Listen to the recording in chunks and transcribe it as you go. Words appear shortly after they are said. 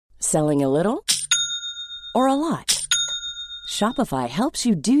Selling a little or a lot? Shopify helps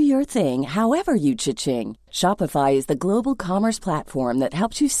you do your thing however you cha-ching. Shopify is the global commerce platform that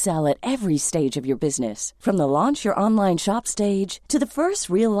helps you sell at every stage of your business. From the launch your online shop stage to the first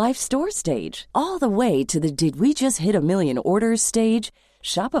real-life store stage, all the way to the did we just hit a million orders stage.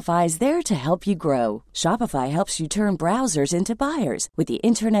 Shopify is there to help you grow. Shopify helps you turn browsers into buyers with the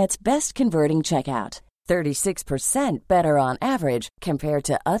internet's best converting checkout. 36% better on average compared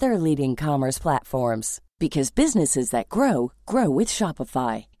to other leading commerce platforms. Because businesses that grow, grow with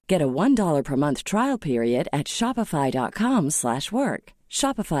Shopify. Get a $1 per month trial period at shopify.com/work.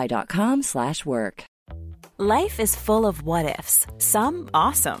 Shopify.com/work. Life is full of what-ifs. Some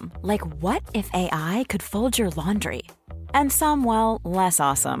awesome, like what if AI could fold your laundry? And some, well, less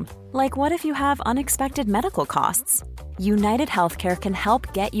awesome, like what if you have unexpected medical costs? United Healthcare can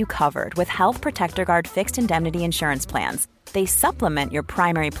help get you covered with Health Protector Guard fixed indemnity insurance plans. They supplement your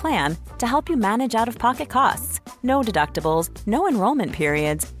primary plan to help you manage out-of-pocket costs. No deductibles, no enrollment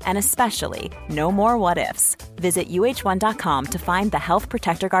periods, and especially no more what-ifs. Visit uh1.com to find the Health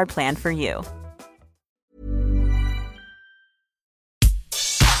Protector Guard plan for you.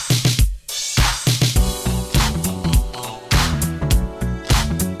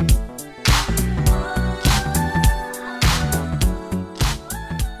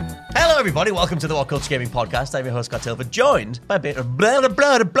 Everybody, welcome to the What Culture Gaming Podcast. I'm your host, Scott Tilford, joined by Ben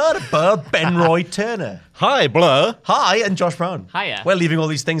Roy Turner. Hi, Blur. Hi, and Josh Brown. Hiya. We're leaving all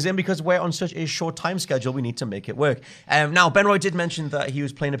these things in because we're on such a short time schedule, we need to make it work. Now, Ben Roy did mention that he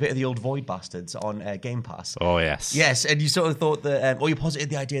was playing a bit of the old Void Bastards on Game Pass. Oh, yes. Yes, and you sort of thought that, or you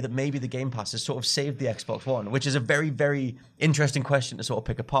posited the idea that maybe the Game Pass has sort of saved the Xbox One, which is a very, very interesting question to sort of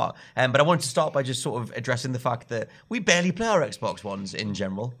pick apart. But I wanted to start by just sort of addressing the fact that we barely play our Xbox Ones in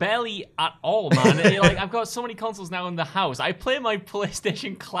general. Barely at all, man. Like, I've got so many consoles now in the house. I play my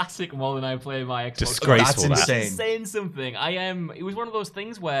PlayStation Classic more than I play my Xbox. Disgraceful. That's insane. That's saying something. It was one of those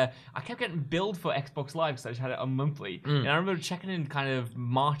things where I kept getting billed for Xbox Live because I just had it on monthly. And I remember checking in kind of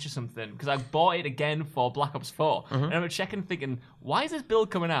March or something because I bought it again for Black Ops 4. And I remember checking thinking, why is this bill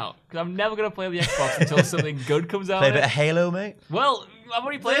coming out? Because I'm never going to play the Xbox until something good comes out. Play a bit of Halo, mate? Well, I've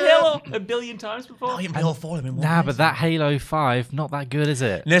already played Halo a billion times before. Oh, you can play all four of them in one Nah, place. but that Halo 5, not that good, is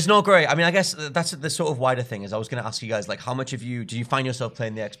it? No, it's not great. I mean, I guess that's the sort of wider thing is I was going to ask you guys, like, how much of you, do you find yourself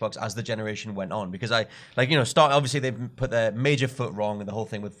playing the Xbox as the generation went on? Because obviously they've put their major foot wrong and the whole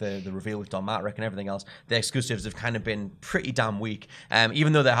thing with the reveal with Don Matrick and everything else. The exclusives have kind of been pretty damn weak.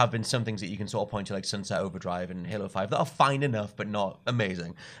 Even though there have been some things that you can sort of point to, like Sunset Overdrive and Halo 5, that are fine enough, but not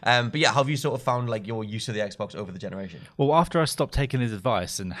amazing. But yeah, how have you sort of found, like, your use of the Xbox over the generation? Well, after I stopped taking his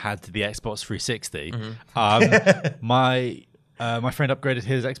advice and had the Xbox 360, my friend upgraded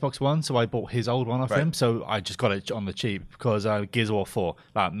his Xbox One, so I bought his old one off him. So I just got it on the cheap because Gears of War 4,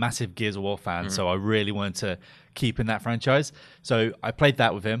 massive Gears of War fan. So I really wanted to keep in that franchise. So I played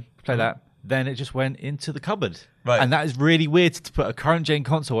that with him, that. Then it just went into the cupboard. Right. And that is really weird to put a current gen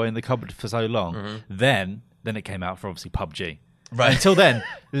console in the cupboard for so long. Then it came out for obviously PUBG. Right. Until then,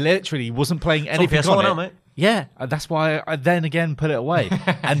 literally wasn't playing anything on it. Now, mate. Yeah, that's why I then again put it away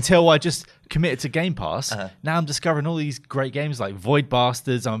until I just committed to Game Pass. Now I'm discovering all these great games like Void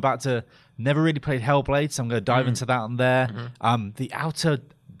Bastards. I'm about to never really played Hellblade, so I'm going to dive into that on there. The Outer,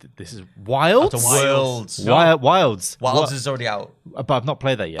 this is Wilds. Wilds. Wilds is already out, but I've not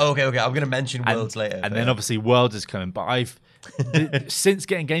played that yet. Okay. I'm going to mention Worlds later. And then obviously Worlds is coming, but since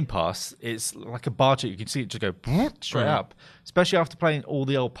getting Game Pass, it's like a bar chart. You can see it just go straight up. Especially after playing all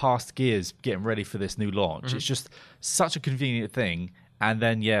the old past Gears, getting ready for this new launch. It's just such a convenient thing. And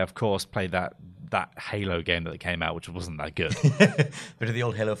then, yeah, of course, play that Halo game that came out, which wasn't that good. Bit of the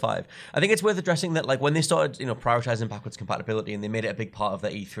old Halo 5. I think it's worth addressing that, like, when they started, prioritizing backwards compatibility, and they made it a big part of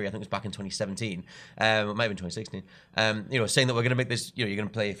their E3, I think it was back in 2017, it might have been 2016, saying that we're going to make this, you're going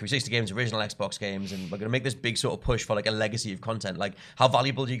to play 360 games, original Xbox games, and we're going to make this big sort of push for, like, a legacy of content. Like, how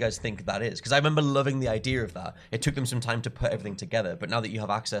valuable do you guys think that is? Because I remember loving the idea of that. It took them some time to put everything together, but now that you have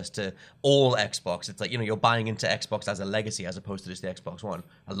access to all Xbox, it's like, you're buying into Xbox as a legacy as opposed to just the Xbox One.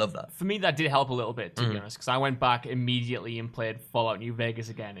 I love that. For me, that did help a little bit, to be honest, because I went back immediately and played Fallout New Vegas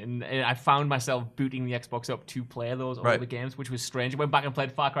again, and I found myself booting the Xbox up to play those older games, which was strange. I went back and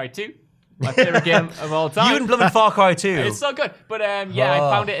played Far Cry 2, my favorite game of all time. You and blooming Far Cry 2. It's so good. But I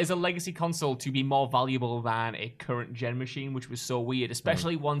found it as a legacy console to be more valuable than a current gen machine, which was so weird,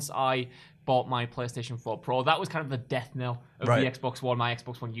 especially once I bought my PlayStation 4 Pro. That was kind of the death knell of the Xbox One, my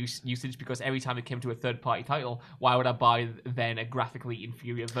Xbox One usage, because every time it came to a third-party title, why would I buy then a graphically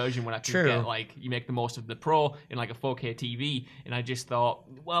inferior version when I could get, like, you make the most of the Pro in, like, a 4K TV? And I just thought,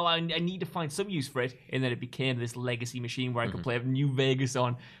 well, I need to find some use for it. And then it became this legacy machine where I could play New Vegas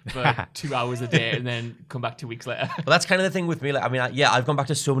on for 2 hours a day and then come back 2 weeks later. Well, that's kind of the thing with me. Like, I mean, I've gone back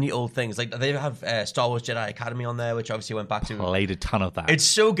to so many old things. Like, they have Star Wars Jedi Academy on there, which obviously went back to. Played a ton of that. It's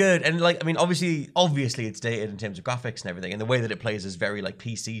so good, and like, I mean, obviously, it's dated in terms of graphics and everything, and the way that it plays is very like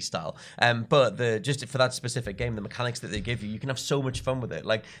PC style. But just for that specific game, the mechanics that they give you can have so much fun with it.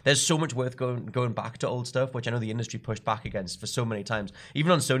 Like, there's so much worth going back to old stuff, which I know the industry pushed back against for so many times.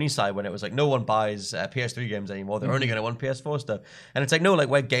 Even on Sony's side, when it was like no one buys PS3 games anymore, they're only going to want PS4 stuff, and it's like, no, like,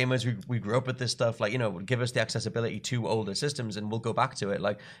 we're gamers, we grew up with this stuff. Like, give us the accessibility to older systems, and we'll go back to it.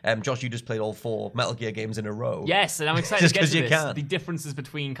 Like, Josh, you just played all 4 Metal Gear games in a row. Yes, and I'm excited just to get to you this. can. The differences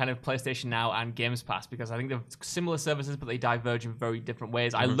between kind of PlayStation Now and Games Pass, because I think they're similar services, but they diverge in very different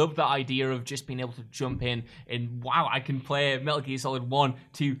ways. I love the idea of just being able to jump in and, wow, I can play Metal Gear Solid 1,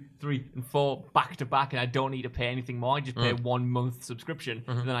 2, 3, and 4 back to back, and I don't need to pay anything more. I just pay 1 month subscription,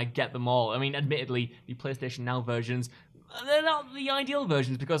 and then I get them all. I mean, admittedly, the PlayStation Now versions, they're not the ideal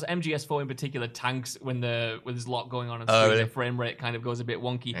versions, because MGS4 in particular tanks when there's a lot going on screen. Really? The frame rate kind of goes a bit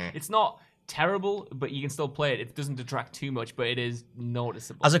wonky. It's not terrible, but you can still play it. It doesn't detract too much, but it is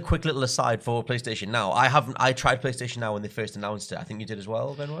noticeable. As a quick little aside for PlayStation Now, I tried PlayStation Now when they first announced it. I think you did as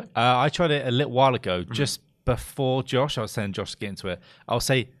well, Benway? I tried it a little while ago, just before Josh. I was saying Josh to get into it. I'll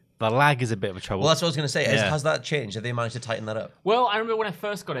say the lag is a bit of a trouble. Well, that's what I was going to say. Yeah. Has that changed? Have they managed to tighten that up? Well, I remember when I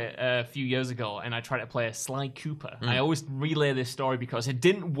first got it a few years ago, and I tried to play a Sly Cooper. I always relay this story because it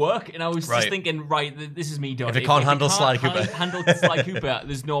didn't work, and I was just thinking, this is me done. If it can't handle Sly Cooper,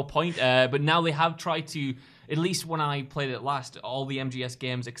 there's no point. But now they have tried to. At least when I played it last, all the MGS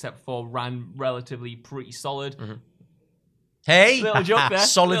games except for ran relatively pretty solid. Hey, little joke there.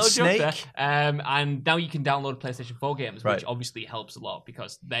 Solid little Snake. Joke there. And now you can download PlayStation 4 games, Right. which obviously helps a lot,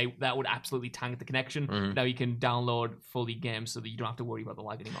 because that would absolutely tank the connection. Now you can download fully games so that you don't have to worry about the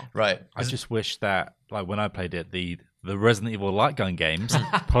lag anymore. Right. I just wish that, like, when I played it, the Resident Evil light gun games,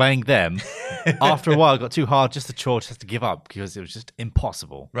 playing them, after a while, got too hard just to give up, because it was just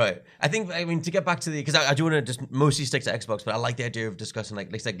impossible. Right. I mean, to get back to because I do want to just mostly stick to Xbox, but I like the idea of discussing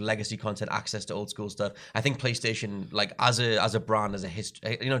like legacy content, access to old school stuff. I think PlayStation, like, as a brand, as a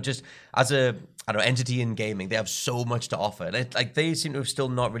history, just as a entity in gaming, they have so much to offer. They seem to have still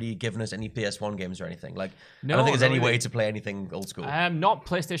not really given us any PS1 games or anything. Like, I don't think there's any way to play anything old school. Not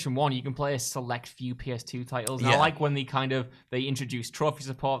PlayStation 1. You can play a select few PS2 titles. And I like when they introduce trophy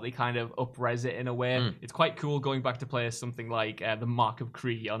support, they kind of up-res it in a way. It's quite cool going back to play something like the Mark of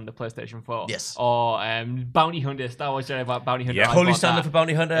Kree on the PlayStation 4. Yes. Or Bounty Hunter, Star Wars Jedi about Bounty Hunter. Yeah. Holy standard for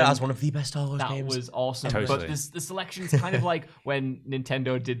Bounty Hunter as one of the best Star Wars games. That was awesome. Totally. But the selection's kind of like when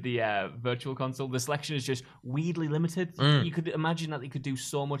Nintendo did the Virtual Console. The selection is just weirdly limited. You could imagine that they could do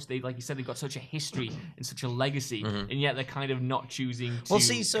so much. They, like you said, they've got such a history and such a legacy, and yet they're kind of not choosing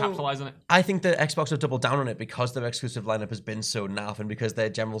to capitalize on it. I think that Xbox have doubled down on it because their exclusive lineup has been so naff, and because their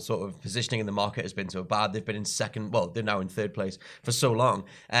general sort of positioning in the market has been so bad. They've been in second, well, they're now in third place for so long.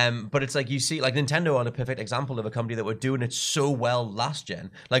 But it's like, you see, like, Nintendo are a perfect example of a company that were doing it so well last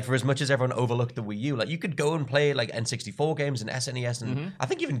gen. Like, for as much as everyone overlooked the Wii U, like, you could go and play like N64 games and SNES and I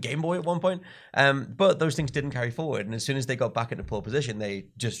think even Game Boy at one point. But those things didn't carry forward, and as soon as they got back into pole position, they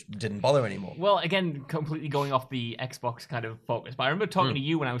just didn't bother anymore. Well, again, completely going off the Xbox kind of focus, but I remember talking to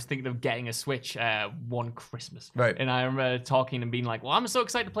you when I was thinking of getting a Switch one Christmas. Right. And I remember talking and being like, well, I'm so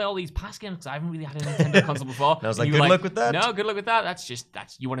excited to play all these past games because I haven't really had a Nintendo console before. And I was and like, you were good luck with that. No, good luck with that.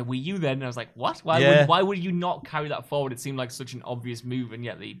 That's you want a Wii U then? And I was like, what? Why would you not carry that forward? It seemed like such an obvious move, and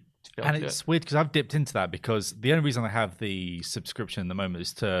yet they failed And to do it's it. weird because I've dipped into that, because the only reason I have the subscription at the moment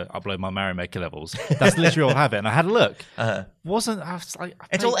is to upload my Mario Maker levels. That's literally all I have it. And I had a look. I was like,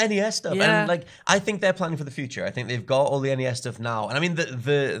 It's all NES stuff, Yeah. and like, I think they're planning for the future. I think they've got all the NES stuff now, and I mean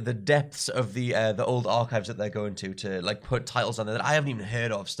the depths of the old archives that they're going to like put titles on there that I haven't even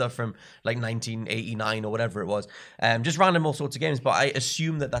heard of, stuff from like 1989 or whatever it was, just random all sorts of games. But I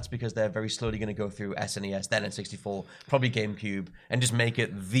assume that that's because they're very slowly going to go through SNES, then N64, probably GameCube, and just make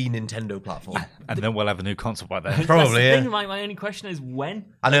it the Nintendo platform. and then we'll have a new console by then. That's Probably, the yeah. thing. My only question is when.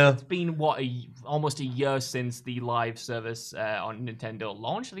 I know. It's been almost a year since the live service on Nintendo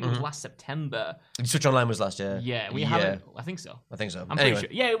launched. I think it was last September. Switch Online was last year. Yeah, we haven't. I think so. I think so. I'm Anyway.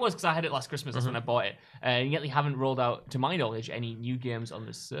 pretty sure. Yeah, it was because I had it last Christmas. That's when I bought it. And yet they haven't rolled out, to my knowledge, any new games on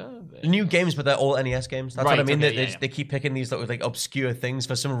the service. New games, but they're all NES games. That's what I Right, mean. okay, They keep picking these little like obscure things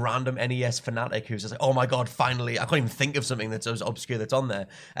for some random NES fanatic who's just like, oh my god, finally! I can't even think of something that's so obscure that's on there.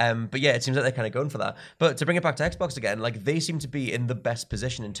 But yeah, it seems like they're kind of going for that. But to bring it back to Xbox again, like they seem to be in the best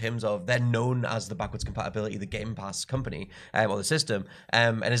position in terms of they're known as the backwards compatibility, the Game Pass company, or the system.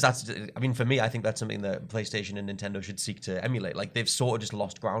 And is that? I mean, for me, I think that's something that PlayStation and Nintendo should seek to emulate. Like they've sort of just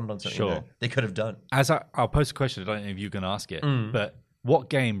lost ground on something that they could have done. I'll post a question. I don't know if you're going to ask it, but what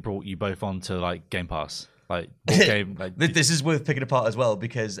game brought you both onto like Game Pass? Like what game? Like this is worth picking apart as well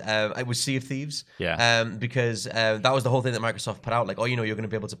because it was Sea of Thieves. Yeah. Because that was the whole thing that Microsoft put out. Like, you're going to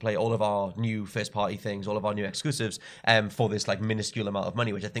be able to play all of our new first-party things, all of our new exclusives, for this like minuscule amount of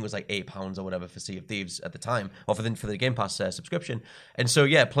money, which I think was like £8 or whatever for Sea of Thieves at the time, or for the Game Pass subscription. And so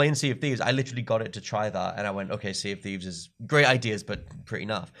yeah, playing Sea of Thieves, I literally got it to try that, and I went, okay, Sea of Thieves is great ideas, but pretty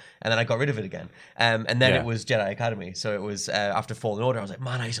naff. And then I got rid of it again. And then it was Jedi Academy. So it was after Fallen Order, I was like,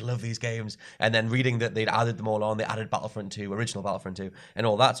 man, I used to love these games. And then reading that they'd added them all on, they added Battlefront 2, original Battlefront 2, and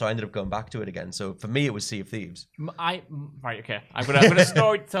all that. So I ended up going back to it again. So for me, it was Sea of Thieves. I'm going to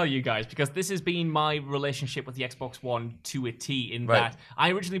story to tell you guys, because this has been my relationship with the Xbox One to a T, in that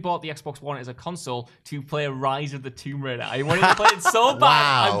I originally bought the Xbox One as a console to play Rise of the Tomb Raider. I wanted to play it so bad.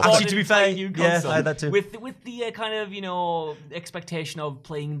 Wow. I bought Actually, to be fair, new console. I had that too. With the kind of, expectation of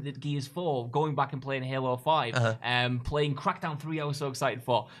playing the Gears 4, going back and playing Halo 5, playing Crackdown 3 I was so excited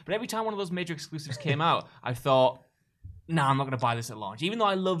for. But every time one of those major exclusives came out, I thought, no, I'm not going to buy this at launch. Even though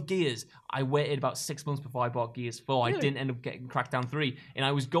I love Gears, I waited about 6 months before I bought Gears 4. I didn't end up getting Crackdown 3. And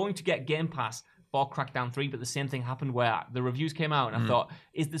I was going to get Game Pass for Crackdown 3, but the same thing happened where the reviews came out and I thought,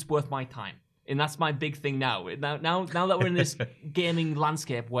 is this worth my time? And that's my big thing now. Now that we're in this gaming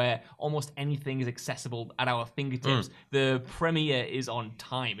landscape where almost anything is accessible at our fingertips, the premiere is on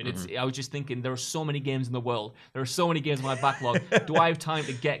time. And I was just thinking, there are so many games in the world. There are so many games in my backlog. Do I have time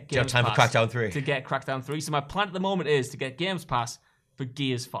to get Games Pass? Do you have time for Crackdown 3? To get Crackdown 3. So my plan at the moment is to get Games Pass for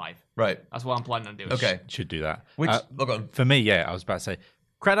Gears 5. Right. That's what I'm planning on doing. Okay. should do that. Look on. For me, I was about to say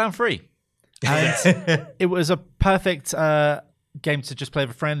Crackdown 3. And it was a perfect game to just play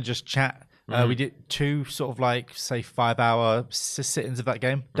with a friend, just chat. We did 2 sort of like, say, 5-hour sit-ins of that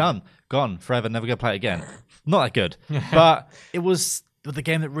game. Done. Gone. Forever. Never going to play it again. Not that good. But it was the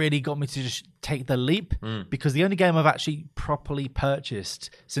game that really got me to just take the leap, because the only game I've actually properly purchased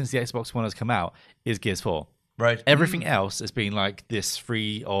since the Xbox One has come out is Gears 4. Right. Everything else has been like this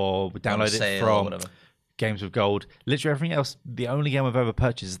free or download it from Games with Gold. Literally everything else, the only game I've ever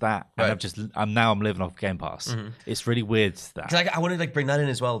purchased is that, and I'm living off Game Pass. It's really weird that. I want to bring that in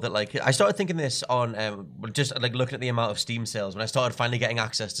as well. That I started thinking this on just looking at the amount of Steam sales when I started finally getting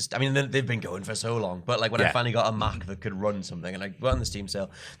access to. I mean, they've been going for so long, but when I finally got a Mac that could run something, and I went on the Steam sale,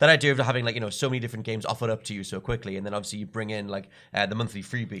 that idea of having so many different games offered up to you so quickly, and then obviously you bring in the monthly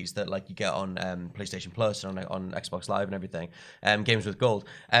freebies that you get on PlayStation Plus and on Xbox Live and everything, Games with Gold.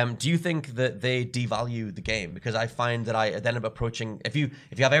 Do you think that they devalue the game? Because I find that I then end up approaching, if you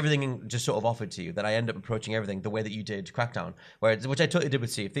have everything just sort of offered to you, then I end up approaching everything the way that you did Crackdown, which I totally did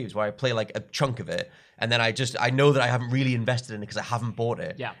with Sea of Thieves, where I play a chunk of it, and then I know that I haven't really invested in it because I haven't bought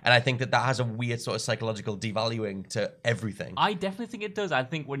it. Yeah. And I think that has a weird sort of psychological devaluing to everything. I definitely think it does. I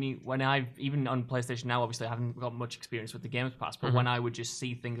think when I've, even on PlayStation now, obviously I haven't got much experience with the Games Pass, but when I would just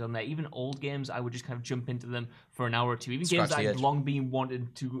see things on there, even old games, I would just kind of jump into them for an hour or two. Even games that I've long been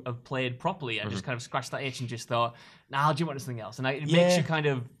wanted to have played properly, I just kind of scratched that itch and just thought, nah, I'll jump into something else. And it makes you kind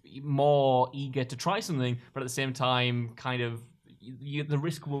of more eager to try something, but at the same time, kind of, the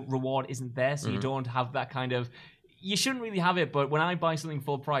risk reward isn't there, so you don't have that kind of. You shouldn't really have it, but when I buy something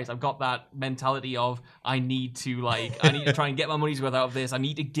full price, I've got that mentality of I need to try and get my money's worth out of this. I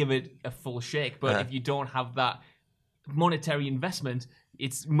need to give it a full shake. But if you don't have that monetary investment,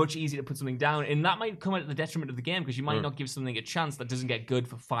 it's much easier to put something down, and that might come at the detriment of the game, because you might not give something a chance that doesn't get good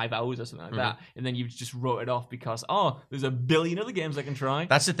for 5 hours or something like that, and then you've just wrote it off because there's a billion other games I can try.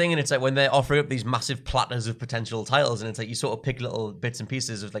 That's the thing, and it's when they're offering up these massive platters of potential titles, and it's you sort of pick little bits and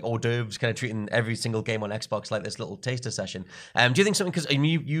pieces of hors d'oeuvres, kind of treating every single game on Xbox like this little taster session. Do you think something, because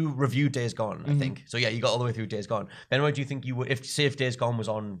you reviewed Days Gone, I think, so you got all the way through Days Gone. Benway, do you think you would, if Days Gone was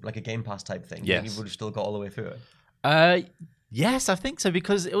on a Game Pass type thing, you would have still got all the way through it? Yes, I think so,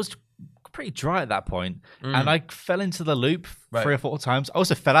 because it was pretty dry at that point, and I fell into the loop 3 or 4 times. I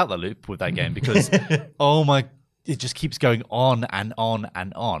also fell out the loop with that game because, it just keeps going on and on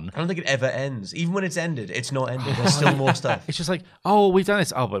and on. I don't think it ever ends. Even when it's ended, it's not ended. There's still more stuff. It's just we've done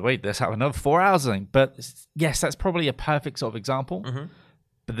this. Oh, but wait, let's have another 4 hours thing. But yes, that's probably a perfect sort of example.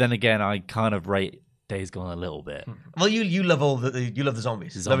 But then again, I kind of rate Days Gone a little bit. Well, you love you love the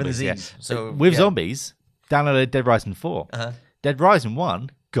zombies. Loving the Z's. So with zombies, downloaded Dead Rising 4. Dead Rising 1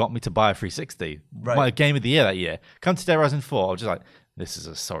 got me to buy a 360. My game of the year that year. Come to Dead Rising 4, I was just this is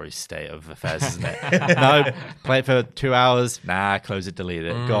a sorry state of affairs, isn't it? No, play it for 2 hours. Nah, close it, delete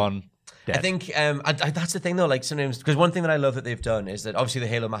it, gone. Dead. I think that's the thing though. Like sometimes, because one thing that I love that they've done is that obviously the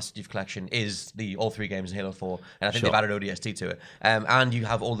Halo Master Chief Collection is all 3 games in Halo 4, and I think they've added ODST to it. And you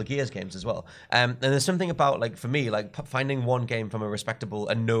have all the Gears games as well. And there's something about, like, for me, like finding one game from a respectable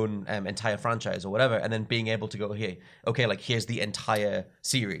and known entire franchise or whatever, and then being able to go, here, okay, like here's the entire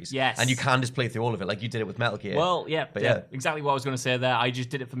series. Yes. And you can just play through all of it, like you did it with Metal Gear. Well, yeah, exactly what I was going to say there. I just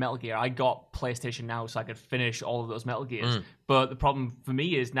did it for Metal Gear. I got PlayStation Now so I could finish all of those Metal Gears. But the problem for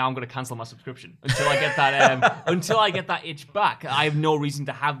me is now I'm going to cancel my subscription until I get that itch back. I have no reason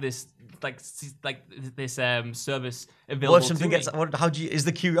to have this this service available. Well, if something gets, is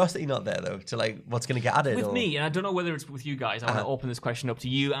the curiosity not there though to like what's going to get added? With me, and I don't know whether it's with you guys. I want to open this question up to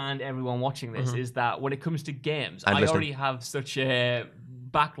you and everyone watching this. Is that when it comes to games, I already have such a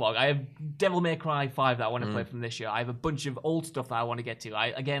backlog. I have Devil May Cry 5 that I want to play from this year. I have a bunch of old stuff that I want to get to.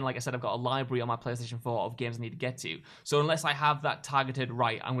 Like I said, I've got a library on my PlayStation 4 of games I need to get to. So unless I have that targeted,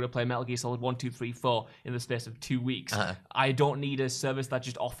 right, I'm going to play Metal Gear Solid 1, 2, 3, 4 in the space of 2 weeks, I don't need a service that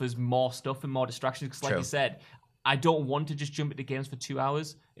just offers more stuff and more distractions. Because like you said, I don't want to just jump into games for 2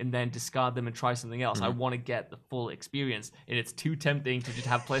 hours and then discard them and try something else. I want to get the full experience. And it's too tempting to just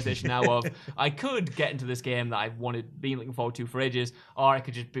have PlayStation Now of, I could get into this game that I've been looking forward to for ages, or I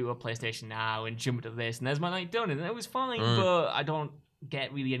could just boot up PlayStation Now and jump into this, and there's my night done. And it was fine, but I don't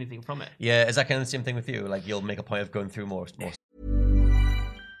get really anything from it. Yeah, is that kind of the same thing with you? Like, you'll make a point of going through more.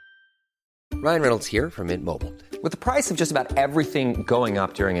 Ryan Reynolds here from Mint Mobile. With the price of just about everything going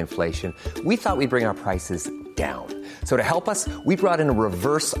up during inflation, we thought we'd bring our prices down. So to help us, we brought in a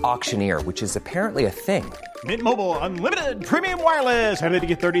reverse auctioneer, which is apparently a thing. Mint Mobile Unlimited Premium Wireless. How to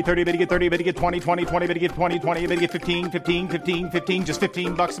get 30, 30, bit to get 30, bit to get 20, 20, 20, bit to get 20, 20, bit to get 15, 15, 15, 15, just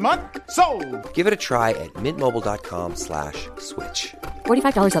 $15 a month? Sold! Give it a try at mintmobile.com/switch.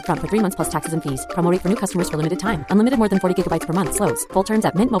 $45 up front for 3 months plus taxes and fees. Promo rate for new customers for limited time. Unlimited more than 40 gigabytes per month. Slows full terms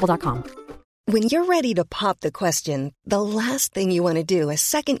at mintmobile.com. When you're ready to pop the question, the last thing you want to do is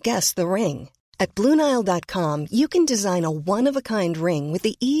second-guess the ring. At BlueNile.com, you can design a one-of-a-kind ring with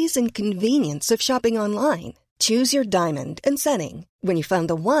the ease and convenience of shopping online. Choose your diamond and setting. When you find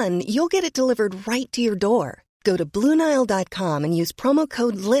the one, you'll get it delivered right to your door. Go to BlueNile.com and use promo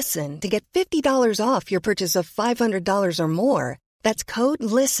code LISTEN to get $50 off your purchase of $500 or more. That's code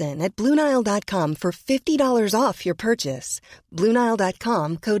LISTEN at BlueNile.com for $50 off your purchase.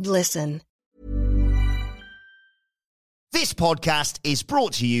 BlueNile.com, code LISTEN. This podcast is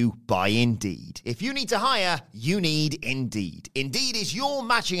brought to you by Indeed. If you need to hire, you need Indeed. Indeed is your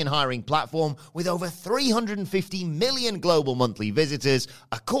matching and hiring platform with over 350 million global monthly visitors,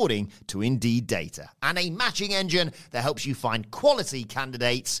 according to Indeed data, and a matching engine that helps you find quality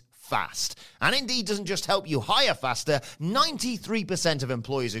candidates fast. And Indeed doesn't just help you hire faster. 93% of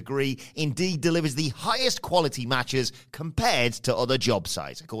employers agree Indeed delivers the highest quality matches compared to other job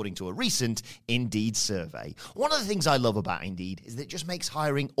sites, according to a recent Indeed survey. One of the things I love about Indeed is that it just makes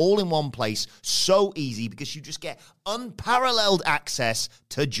hiring all in one place so easy because you just get unparalleled access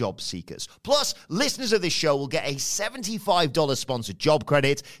to job seekers. Plus, listeners of this show will get a $75 sponsored job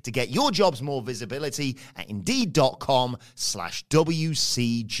credit to get your jobs more visibility at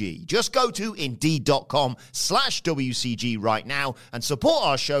Indeed.com/WCG. Just go to Indeed.com/WCG right now and support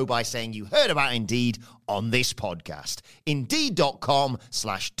our show by saying you heard about Indeed on this podcast.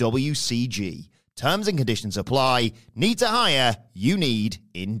 Indeed.com/WCG. Terms and conditions apply. Need to hire? You need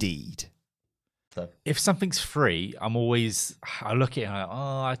Indeed. If something's free, I look at it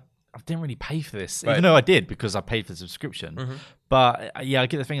and I didn't really pay for this, even though I did because I paid for the subscription. But yeah, I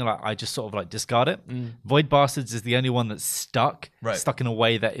get the thing, like I just sort of like discard it. Void Bastards is the only one that's stuck in a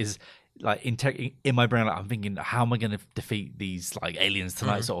way that is like in my brain. Like, I'm thinking, how am I going to defeat these like aliens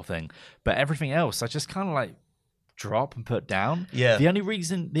tonight, sort of thing. But everything else, I just kind of like drop and put down. Yeah. The only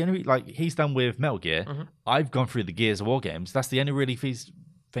like he's done with Metal Gear, I've gone through the Gears of War games. That's the only really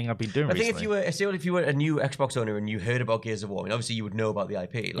thing I've been doing recently. I think if you were a new Xbox owner and you heard about Gears of War, I mean, obviously you would know about the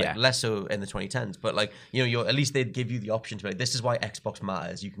IP, like less so in the 2010s, but like, you know, at least they'd give you the option to be like, this is why Xbox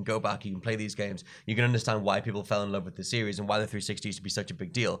matters. You can go back, you can play these games, you can understand why people fell in love with the series and why the 360 used to be such a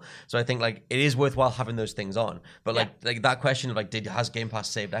big deal. So I think like it is worthwhile having those things on. But like that question of like, has Game Pass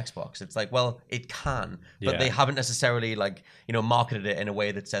saved Xbox? It's like, well, it can, but they haven't necessarily like, you know, marketed it in a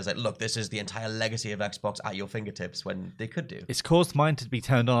way that says like, look, this is the entire legacy of Xbox at your fingertips, when they could do. It's caused mine to be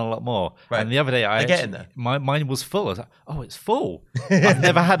turned on a lot more. Right. And the other day, mine was full. I was like, oh, it's full. I've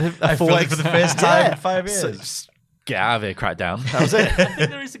never had a full for the first time in 5 years. Get out of here, Crackdown. That was it. I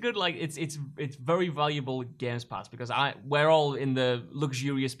think there is a good it's very valuable Games Pass because we're all in the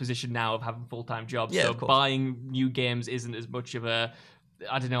luxurious position now of having full-time jobs. Yeah, so of course. buying new games isn't as much of a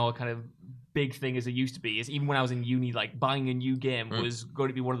kind of big thing as it used to be. Is even when I was in uni, like buying a new game was going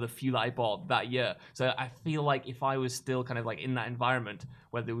to be one of the few that I bought that year. So I feel like if I was still kind of like in that environment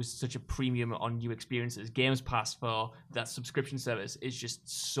where there was such a premium on new experiences, Games Pass for that subscription service is just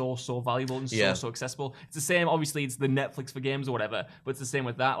so valuable and so accessible. It's the same, obviously it's the Netflix for games or whatever, but it's the same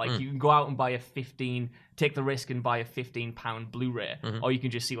with that. Like you can go out and buy take the risk and buy a £15 Blu-ray, or you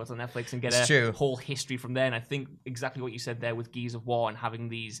can just see what's on Netflix and get a whole history from there. And I think exactly what you said there with Gears of War and having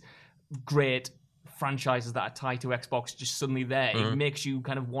these great franchises that are tied to Xbox just suddenly there, it makes you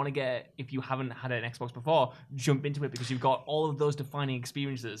kind of want to get, if you haven't had an Xbox before, jump into it because you've got all of those defining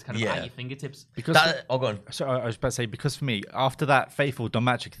experiences kind of at your fingertips. Because go on. So I was about to say, because for me, after that Faithful Don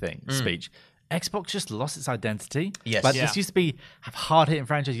Matrick speech, Xbox just lost its identity. Yes. Like this used to have hard-hitting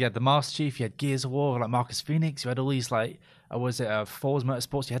franchises. You had the Master Chief, you had Gears of War, like Marcus Phoenix, you had all these like Forza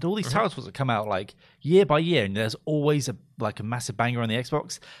Motorsports. You had all these titles that come out like year by year, and there's always a massive banger on the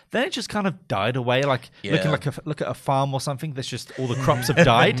Xbox. Then it just kind of died away. Like look at a farm or something. That's just all the crops have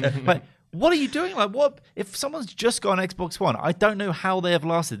died. Like, what are you doing? Like, what if someone's just got an Xbox One? I don't know how they have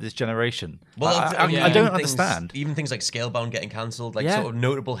lasted this generation. Well, I don't understand. Even things like Scalebound getting cancelled, like sort of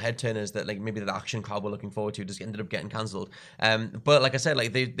notable head turners that like maybe the action crowd were looking forward to just ended up getting cancelled. But like I said,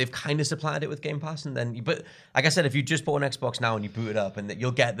 like they've kind of supplanted it with Game Pass, and then but like I said, if you just bought an Xbox now and you boot it up, and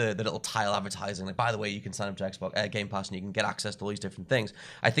you'll get the little tile advertising, like by the way, you can sign up to Xbox Game Pass and you can get access to all these different things.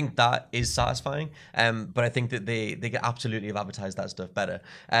 I think that is satisfying. But I think that they absolutely have advertised that stuff better.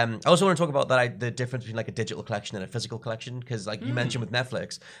 I also want to talk about that the difference between like a digital collection and a physical collection, because like you mentioned with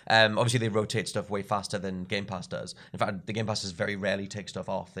Netflix, obviously they rotate stuff way faster than Game Pass does. In fact, the Game Passes very rarely take stuff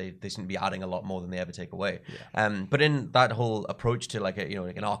off. They seem to be adding a lot more than they ever take away. But in that whole approach to like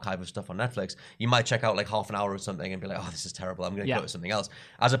like an archive of stuff on Netflix, you might check out like half an hour of something and be like, oh, this is terrible, I'm going to go to something else,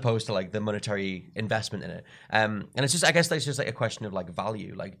 as opposed to like the monetary investment in it. And it's just, I guess that's just like a question of like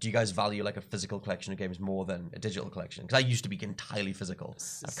value. Like, do you guys value like a physical collection of games more than a digital collection? Because I used to be entirely physical.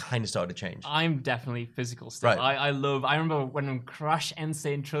 I've kind of started to change. I'm definitely physical still. Right. I remember when Crash N.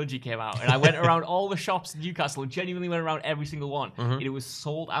 Trilogy came out, and I went around all the shops in Newcastle, genuinely went around every single one. And it was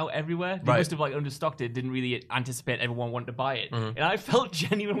sold out everywhere. They must have like understocked it, didn't really anticipate everyone wanted to buy it. And I felt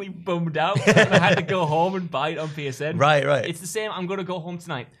genuinely bummed out when I had to go home and buy it on PSN. Right. It's the same. I'm going to go home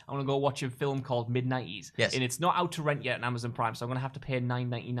tonight. I'm going to go watch a film called Mid-90s. Yes. And it's not out to rent yet on Amazon Prime, so I'm going to have to pay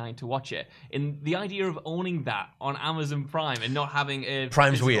 $9.99 to watch it. And the idea of owning that on Amazon Prime and not having a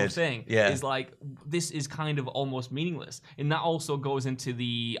Prime's weird thing is like, this is kind of almost meaningless. And that also goes into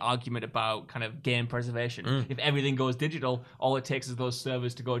the argument about kind of game preservation. If everything goes digital, all it takes is those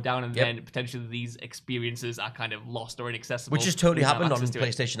servers to go down, and then potentially these experiences are kind of lost or inaccessible. Which has totally happened on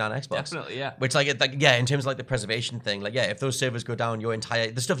PlayStation and Xbox. Definitely, yeah. Which in terms of like the preservation thing, like if those servers go down,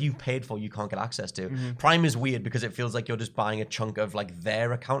 the stuff you've paid for, you can't get access to. Prime is weird because it feels like you're just buying a chunk of like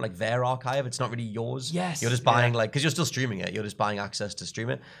their account, like their archive. It's not really yours. Yes. You're just buying because you're still streaming it. You're just buying access to stream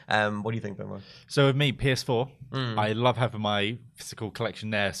it. What do you think, Ben? So with me, PS4, I love having my physical collection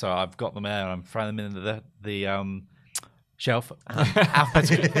there. So I've got them there, and I'm throwing them into the shelf.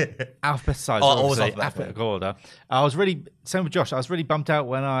 Alphabetical size, alphabetical order. I was really, same with Josh, I was really bummed out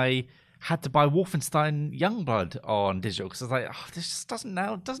when I had to buy Wolfenstein Youngblood on digital, because I was like, this just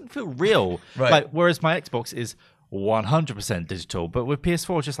doesn't feel real. Like, whereas my Xbox is 100% digital, but with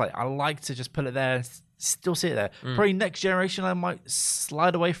PS4, it's just like, I like to just put it there and still see it there. Probably next generation, I might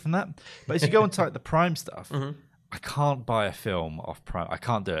slide away from that. But as you go into like the Prime stuff, I can't buy a film off Prime. I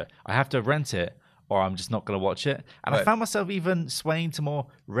can't do it. I have to rent it, or I'm just not going to watch it. And I found myself even swaying to more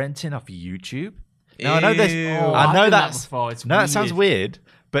renting off YouTube. Now, I know this. I know that sounds weird,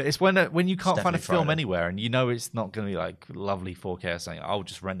 but it's when you can't find a film anywhere, and you know it's not going to be like lovely 4K or something. I'll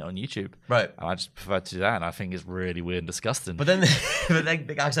just rent it on YouTube, right? And I just prefer to do that, and I think it's really weird and disgusting. But then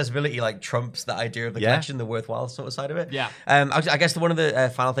the accessibility like trumps the idea of the collection, the worthwhile sort of side of it. Yeah. I guess one of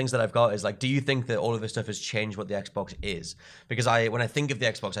the final things that I've got is like, do you think that all of this stuff has changed what the Xbox is? Because when I think of the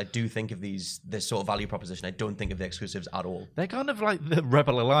Xbox, I do think of this sort of value proposition. I don't think of the exclusives at all. They're kind of like the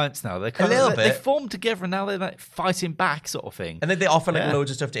Rebel Alliance now. They're they formed together, and now they're like fighting back, sort of thing. And then they offer like loads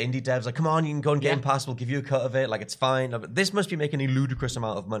of stuff to indie devs. Like, come on, you can go on Game Pass. We'll give you a cut of it. Like, it's fine. This must be making a ludicrous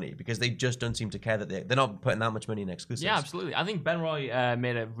amount of money because they just don't seem to care that they're not putting that much money in exclusives. Yeah, absolutely. I think Ben Roy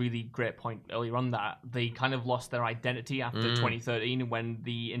made a really great point earlier on that they kind of lost their identity after 2013 when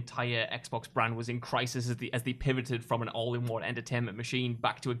the entire Xbox brand was in crisis as they pivoted from an all-in-one entertainment machine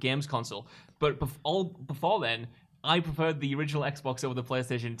back to a games console. But before then, I preferred the original Xbox over the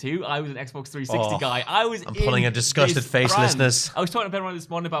PlayStation 2. I was an Xbox 360 guy. I'm pulling a disgusted face, listeners. I was talking to everyone this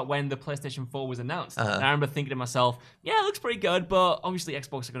morning about when the PlayStation 4 was announced. And I remember thinking to myself, yeah, it looks pretty good, but obviously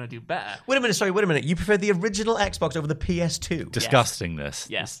Xbox are going to do better. Wait a minute. You preferred the original Xbox over the PS2? Disgustingness.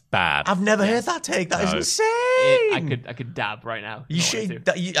 Yes. Bad. I've never heard that take. That is insane. I could dab right now. You should.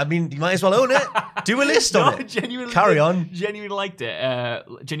 I mean, you might as well own it. Do a list on it. Genuinely Carry on. Genuinely liked it.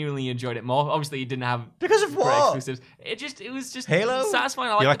 Genuinely enjoyed it more. Obviously, it didn't have because of great what? exclusives. It was just Halo?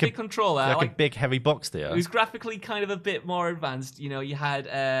 satisfying. I like the big controller. Like a big heavy box there. It was graphically kind of a bit more advanced. You know, you had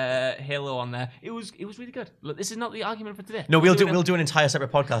Halo on there. It was really good. Look, this is not the argument for today. No, we'll do an entire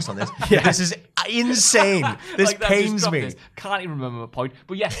separate podcast on this. This is insane. This pains me. Can't even remember my point.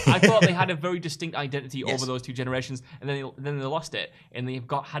 But yes, I thought they had a very distinct identity over those two generations, and then they lost it, and they've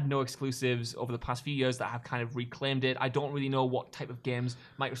had no exclusives over the past few years that have kind of reclaimed it. I don't really know what type of games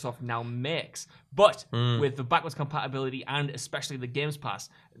Microsoft now makes, but with the backwards compatibility and especially the Games Pass,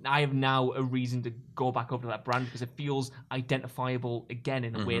 I have now a reason to go back over to that brand because it feels identifiable again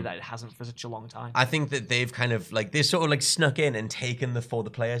in a way that it hasn't for such a long time. I think that they've kind of they sort of like snuck in and taken the for the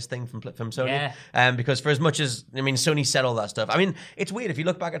players thing from Sony. Because for as much as Sony said all that stuff, I mean, it's weird if you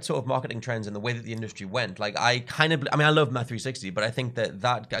look back at sort of marketing trends and the way that the industry went. Like I love my 360, but I think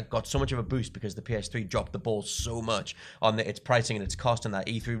that got so much of a boost because the PS3 dropped the ball so much on its pricing and its cost, and that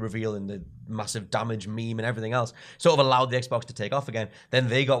E3 reveal and the massive damage meme and everything else sort of allowed the Xbox to take off again. Then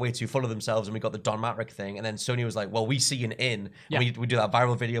they got way too full of themselves, and we got the Don Matrick thing, and then Sony was like, well, we see an in. And we do that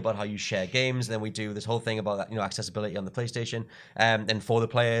viral video about how you share games, and then we do this whole thing about that, accessibility on the PlayStation, and for the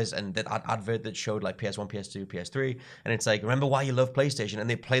players, and that advert that showed like PS1, PS2, PS3, and it's like, remember why you love PlayStation, and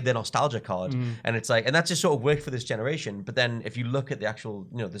they played their nostalgia card, and it's like, and that just sort of worked for this generation. But then if you look at the actual,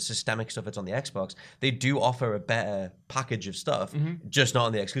 the systemic stuff that's on the Xbox, they do offer a better package of stuff, just not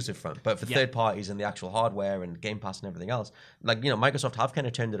on the exclusive front, but for third parties and the actual hardware and Game Pass and everything else, like Microsoft have kind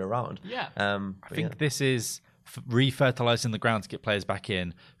of turned it around. I think this is refertilizing the ground to get players back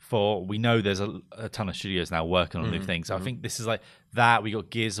in. We know there's a ton of studios now working on new things. So I think this is like that. We got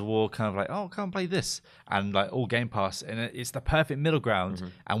Gears of War, kind of like, oh, come play this, and like all Game Pass, and it's the perfect middle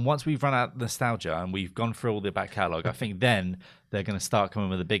ground. And once we've run out of nostalgia and we've gone through all the back catalog, I think then they're going to start coming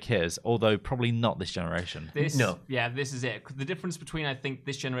with the big hitters, although probably not this generation. This is it. The difference between, I think,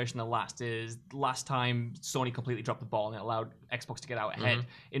 this generation and the last is last time Sony completely dropped the ball and it allowed Xbox to get out ahead.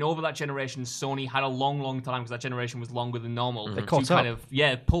 In over that generation, Sony had a long time, because that generation was longer than normal, They caught up.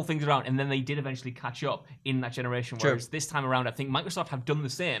 Pull things around, and then they did eventually catch up in that generation, whereas this time around, I think Microsoft have done the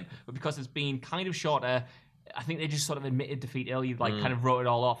same, but because it's been kind of shorter, I think they just sort of admitted defeat early, kind of wrote it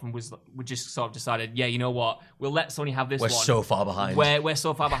all off, and we just sort of decided, you know what, we'll let Sony have this one. We're so far behind. We're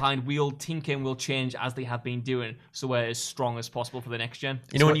so far behind. We'll tinker and we'll change as they have been doing, so we're as strong as possible for the next gen.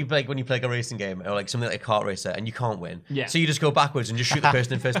 When you play like a racing game or like something like a kart racer and you can't win, so you just go backwards and just shoot the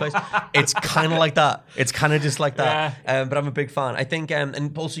person in first place. It's kind of like that. It's kind of just like that. But I'm a big fan. I think,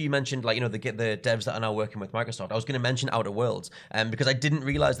 and also you mentioned the devs that are now working with Microsoft. I was going to mention Outer Worlds, because I didn't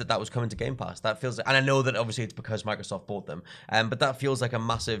realize that was coming to Game Pass. That feels, and I know that obviously it's because Microsoft bought them, but that feels like a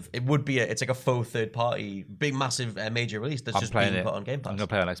massive. It's like a faux third party, big massive major release that's just being put on Game Pass. I'm going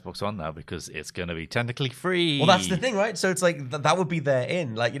to play on Xbox One now because it's going to be technically free. Well, that's the thing, right? So it's like that would be their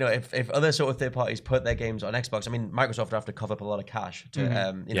in. Like if other sort of third parties put their games on Xbox, I mean Microsoft would have to cover up a lot of cash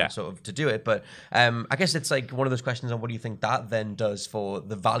to sort of to do it. But I guess it's like one of those questions on what do you think that then does for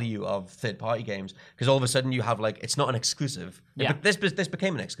the value of third party games? Because all of a sudden you have it's not an exclusive. This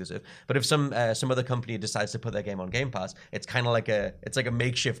became an exclusive. But if some other company decides to put their game on Game Pass, it's kind of like a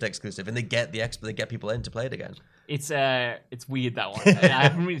makeshift exclusive, and they get people in to play it again. It's weird, that one. I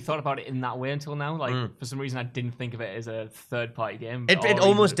haven't really thought about it in that way until now. For some reason, I didn't think of it as a third party game. It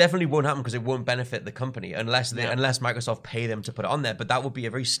almost definitely won't happen because it won't benefit the company unless Microsoft pay them to put it on there. But that would be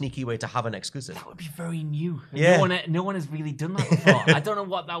a very sneaky way to have an exclusive. That would be very new. Yeah. No one has really done that before. I don't know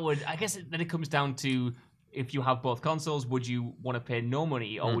what that would. I guess then it comes down to, if you have both consoles, would you want to pay no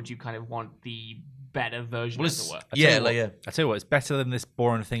money, or would you kind of want the better version, as it were? I tell you what, it's better than this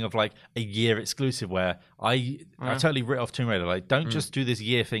boring thing of like a year exclusive where I totally writ off Tomb Raider. Like, don't just do this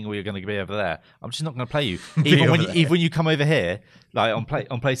year thing where you're going to be over there. I'm just not going to play you. Even when you come over here, like on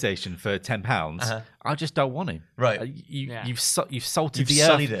PlayStation for £10, I just don't want to. Right? You've salted the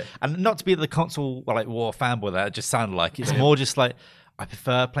earth. It. And not to be the console war fanboy that it just sounded like. It's more just like, I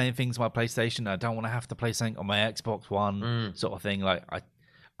prefer playing things on my PlayStation. I don't want to have to play something on my Xbox One, sort of thing. Like I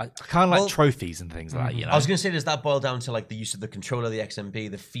kind of like trophies and things like that. I was going to say, does that boil down to like the use of the controller, the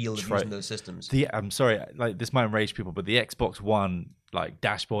XMB, the feel of using those systems? I'm sorry, like this might enrage people, but the Xbox One like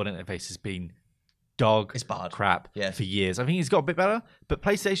dashboard interface has been dog It's bad. crap Yeah. for years. I think he's got a bit better, but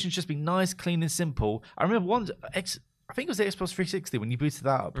PlayStation's just been nice, clean, and simple. I remember I think it was the Xbox 360 when you booted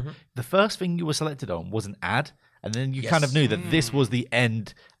that up. The first thing you were selected on was an ad, and then you kind of knew that this was the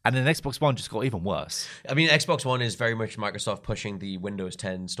end. And then Xbox One just got even worse. I mean, Xbox One is very much Microsoft pushing the Windows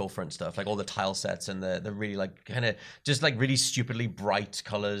 10 storefront stuff, like all the tile sets and the really like kind of just like really stupidly bright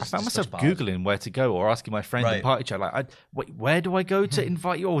colors. I found myself Googling where to go or asking my friend in party chat, like, wait, where do I go to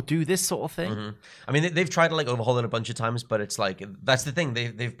invite you or do this sort of thing? I mean, they've tried to like overhaul it a bunch of times, but it's like, that's the thing.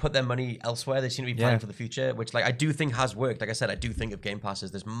 They've put their money elsewhere. They seem to be planning for the future, which like I do think has worked. Like I said, I do think of Game Pass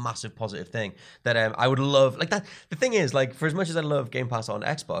as this massive positive thing that I would love. Like that. The thing is, like, for as much as I love Game Pass on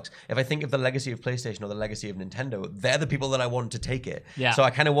Xbox, if I think of the legacy of PlayStation or the legacy of Nintendo, they're the people that I want to take it. Yeah. So I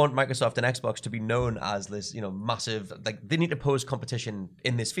kind of want Microsoft and Xbox to be known as this, massive, like they need to pose competition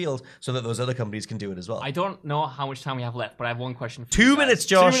in this field so that those other companies can do it as well. I don't know how much time we have left, but I have one question for 2 you guys. minutes,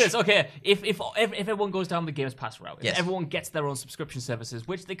 Josh. 2 minutes, okay. If everyone goes down the Games Pass route, if Yes. everyone gets their own subscription services,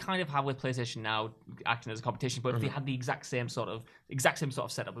 which they kind of have with PlayStation now, acting as a competition, but if they had the exact same sort of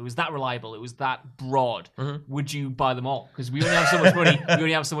setup, it was that reliable, it was that broad, would you buy them all? Because we only have so much money, we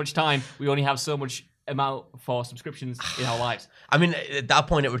only have so much time, we only have so much amount for subscriptions in our lives. I mean, at that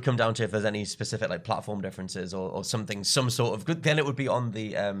point, it would come down to if there's any specific like platform differences or something, some sort of good. Then it would be on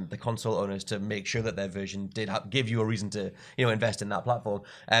the console owners to make sure that their version did give you a reason to invest in that platform.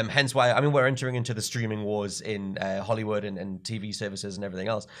 Hence why we're entering into the streaming wars in Hollywood and TV services and everything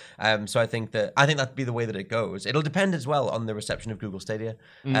else. So I think that'd be the way that it goes. It'll depend as well on the reception of Google Stadia,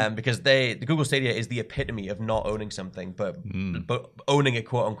 because the Google Stadia is the epitome of not owning something, but owning it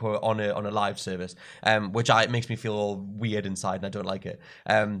quote unquote on a live service. Which makes me feel all weird inside, and I don't like it.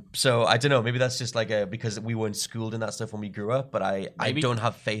 So I don't know. Maybe that's just like because we weren't schooled in that stuff when we grew up. But I don't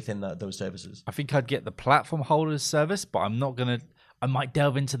have faith in those services. I think I'd get the platform holders service, but I'm not gonna. I might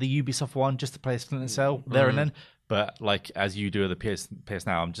delve into the Ubisoft one just to play Splinter Cell there and then. But like as you do with the PS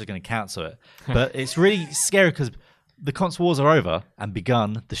Now, I'm just going to cancel it. But it's really scary because the console wars are over and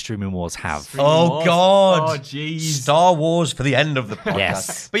begun. The streaming wars have. Oh, God. Oh, jeez. Star Wars for the end of the podcast.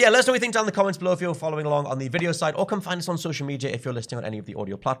 Yes. But yeah, let us know what you think down in the comments below if you're following along on the video side, or come find us on social media if you're listening on any of the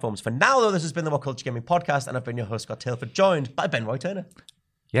audio platforms. For now, though, this has been the What Culture Gaming Podcast, and I've been your host, Scott Tailford, joined by Ben Roy Turner.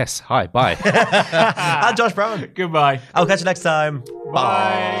 Yes. Hi. Bye. And Josh Brown. Goodbye. I'll catch you next time.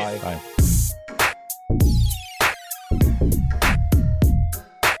 Bye. Bye.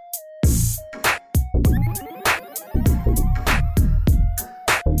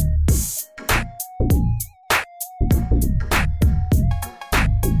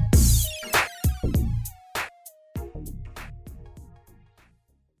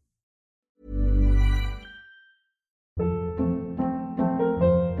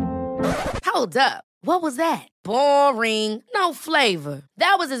 Hold up. What was that? Boring. No flavor.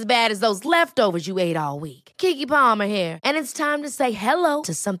 That was as bad as those leftovers you ate all week. Keke Palmer here, and it's time to say hello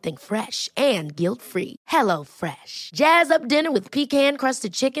to something fresh and guilt-free. Hello Fresh. Jazz up dinner with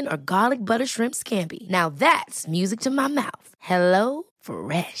pecan-crusted chicken or garlic butter shrimp scampi. Now that's music to my mouth. Hello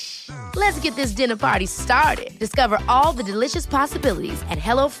Fresh. Let's get this dinner party started. Discover all the delicious possibilities at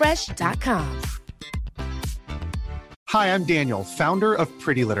hellofresh.com. Hi, I'm Daniel, founder of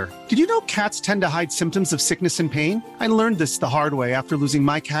Pretty Litter. Did you know cats tend to hide symptoms of sickness and pain? I learned this the hard way after losing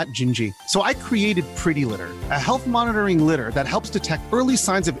my cat, Gingy. So I created Pretty Litter, a health monitoring litter that helps detect early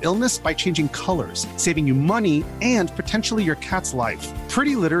signs of illness by changing colors, saving you money and potentially your cat's life.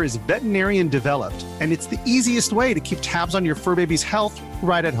 Pretty Litter is veterinarian developed, and it's the easiest way to keep tabs on your fur baby's health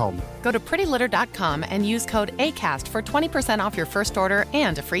right at home. Go to prettylitter.com and use code ACAST for 20% off your first order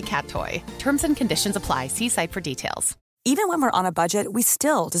and a free cat toy. Terms and conditions apply. See site for details. Even when we're on a budget, we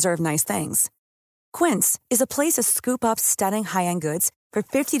still deserve nice things. Quince is a place to scoop up stunning high-end goods for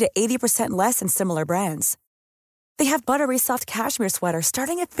 50 to 80% less than similar brands. They have buttery soft cashmere sweaters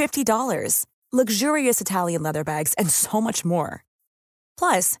starting at $50, luxurious Italian leather bags, and so much more.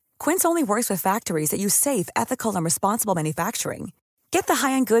 Plus, Quince only works with factories that use safe, ethical, and responsible manufacturing. Get the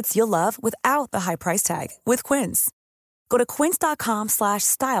high-end goods you'll love without the high price tag with Quince. Go to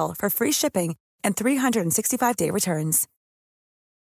quince.com/style for free shipping and 365-day returns.